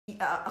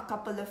a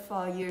couple of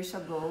years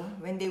ago,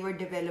 when they were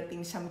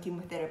developing some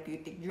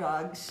chemotherapeutic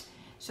drugs,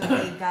 so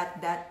they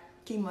got that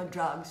chemo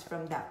drugs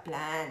from that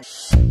plant.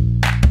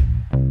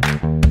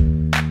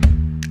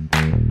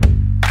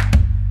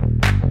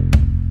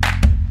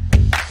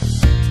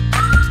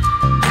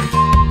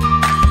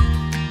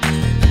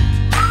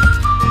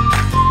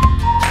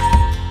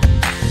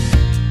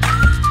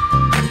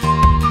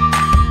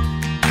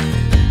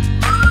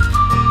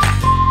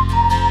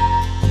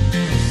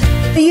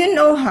 You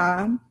know,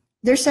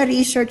 there's a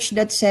research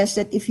that says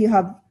that if you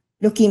have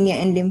leukemia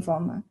and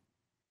lymphoma,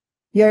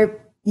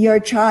 your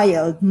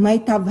child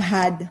might have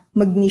had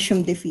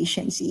magnesium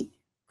deficiency,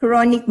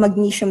 chronic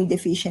magnesium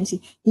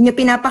deficiency. Hindi nyo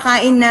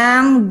pinapakain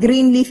ng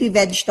green leafy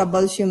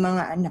vegetables yung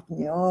mga anak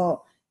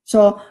nyo.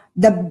 So,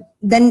 the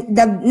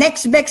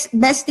next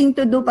best thing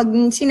to do, pag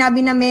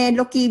sinabi na may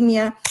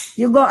leukemia,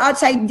 you go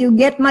outside, you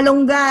get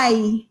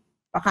malunggay.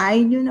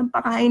 Pakain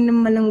ng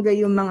malunggay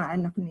yung mga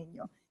anak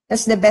ninyo.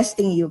 That's the best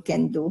thing you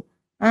can do.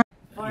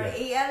 For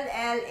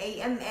ALL,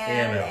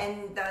 AML,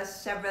 and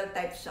several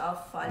types of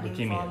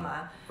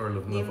lymphoma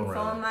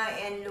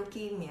and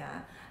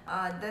leukemia,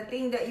 the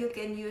thing that you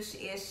can use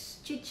is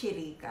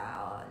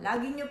chichirika.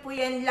 Lagi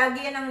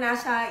yan ang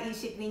nasa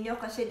isip ninyo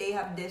kasi they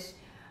have this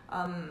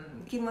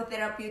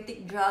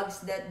chemotherapeutic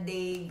drugs that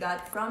they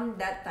got from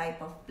that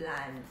type of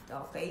plant.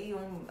 Okay,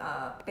 yung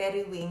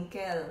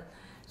periwinkle.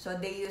 So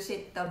they use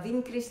it,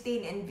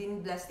 vincristine and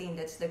vinblastine,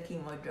 that's the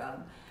chemo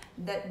drug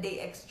that they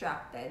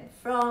extracted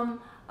from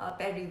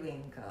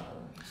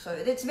periwinkle. So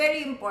it's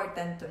very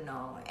important to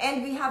know.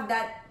 And we have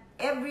that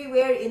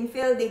everywhere in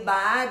field,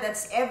 diba?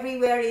 That's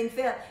everywhere in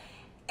field.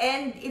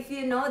 And if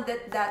you know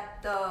that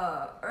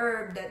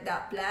herb,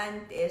 that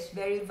plant is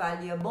very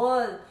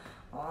valuable,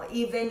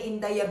 even in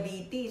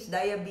diabetes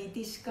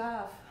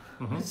cough.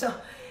 So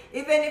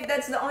even if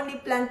that's the only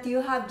plant you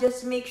have,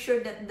 just make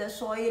sure that the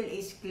soil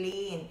is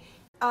clean.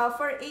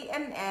 For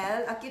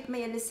AML, acute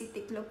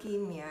myelocytic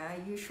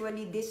leukemia,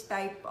 usually this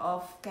type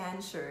of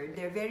cancer,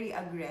 they're very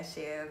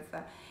aggressive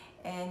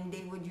and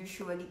they would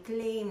usually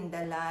claim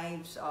the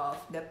lives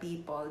of the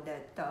people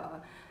that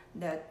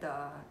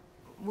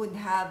would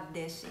have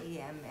this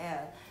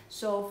AML.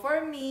 So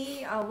for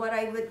me, what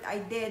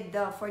I did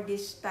for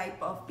this type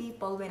of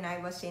people when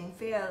I was in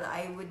Phil,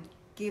 I would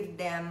give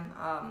them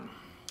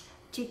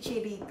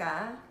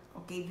chichirika.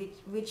 Okay,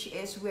 which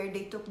is where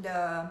they took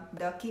the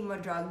chemo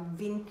drug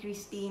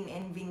vincristine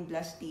and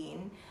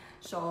vinblastine.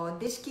 So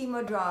this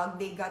chemo drug,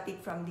 they got it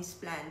from this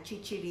plant,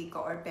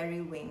 chichirika or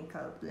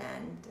periwinkle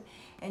plant.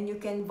 And you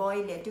can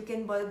boil it. You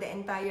can boil the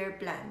entire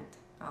plant.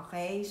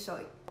 Okay,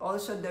 so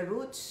also the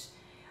roots,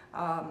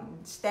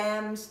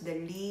 stems, the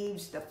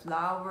leaves, the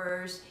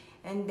flowers,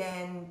 and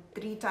then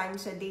 3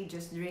 times a day,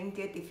 just drink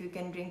it. If you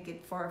can drink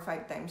it 4 or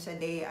 5 times a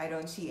day, I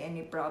don't see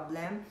any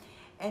problem.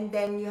 And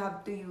then you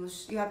have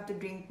to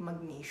drink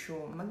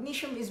magnesium.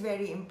 Magnesium is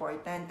very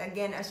important.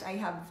 Again, as I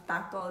have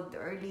tackled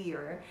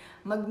earlier,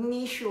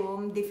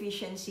 magnesium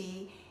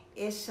deficiency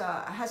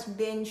has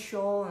been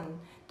shown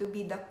to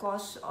be the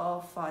cause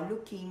of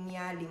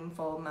leukemia,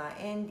 lymphoma,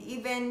 and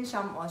even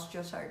some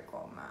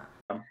osteosarcoma.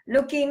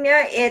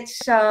 Leukemia, it's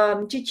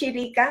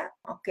chichirika.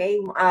 Okay,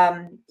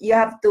 you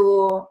have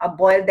to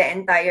boil the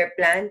entire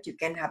plant. You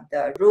can have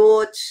the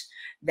roots,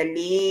 the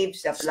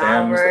leaves, the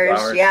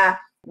flowers.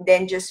 Yeah.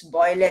 Then just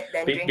boil it,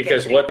 then drink it.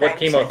 Because what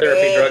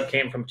chemotherapy drug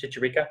came from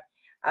chichirika?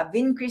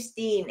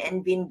 Vincristine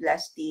and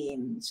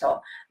vinblastine. So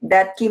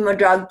that chemo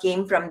drug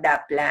came from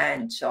that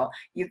plant. So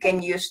you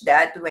can use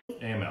that when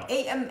AML.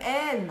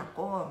 AML,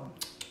 nako.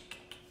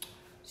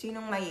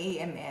 Sinong may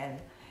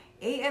AML?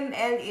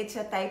 AML, it's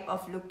a type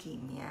of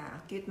leukemia,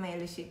 acute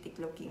myelocytic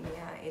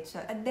leukemia. It's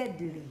a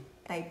deadly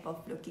type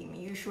of leukemia.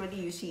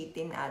 Usually you see it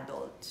in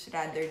adults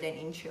rather than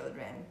in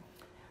children.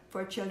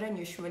 For children,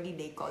 usually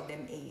they call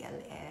them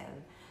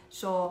ALL.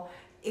 So,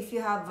 if you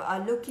have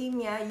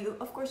leukemia,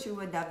 of course you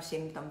would have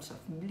symptoms of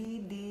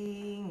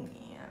bleeding,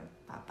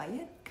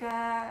 papayat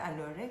ka,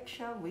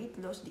 anorexia, weight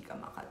loss, di ka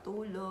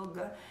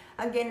makatulog.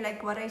 Again,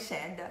 like what I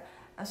said,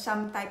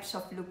 some types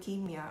of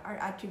leukemia are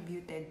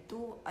attributed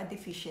to a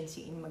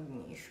deficiency in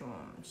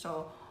magnesium.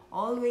 So,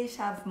 always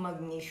have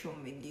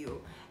magnesium with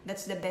you.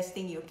 That's the best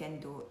thing you can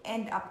do.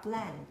 And a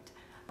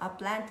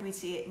plant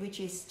which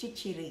is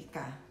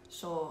chichirika.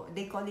 So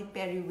they call it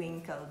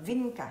periwinkle,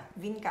 vinca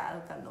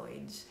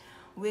alkaloids,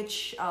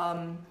 which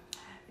a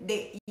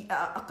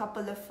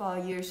couple of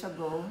years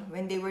ago,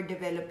 when they were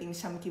developing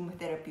some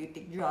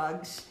chemotherapeutic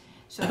drugs,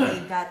 so they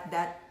got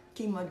that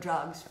chemo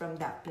drugs from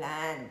that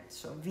plant,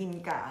 so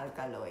vinca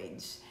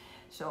alkaloids.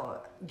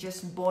 So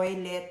just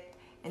boil it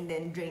and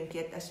then drink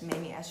it as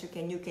many as you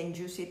can. You can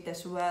juice it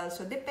as well.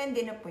 So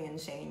depende na po yun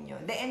sa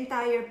inyo. The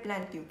entire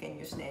plant, you can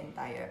use the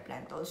entire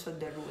plant. Also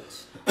the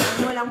roots.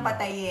 Huwag mo lang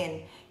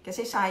patayin.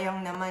 Kasi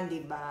sayang naman,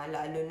 di ba?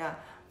 Lalo na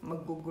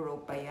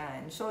mag-grow pa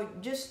yan. So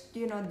just,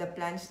 the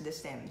plants, the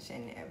stems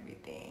and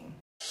everything.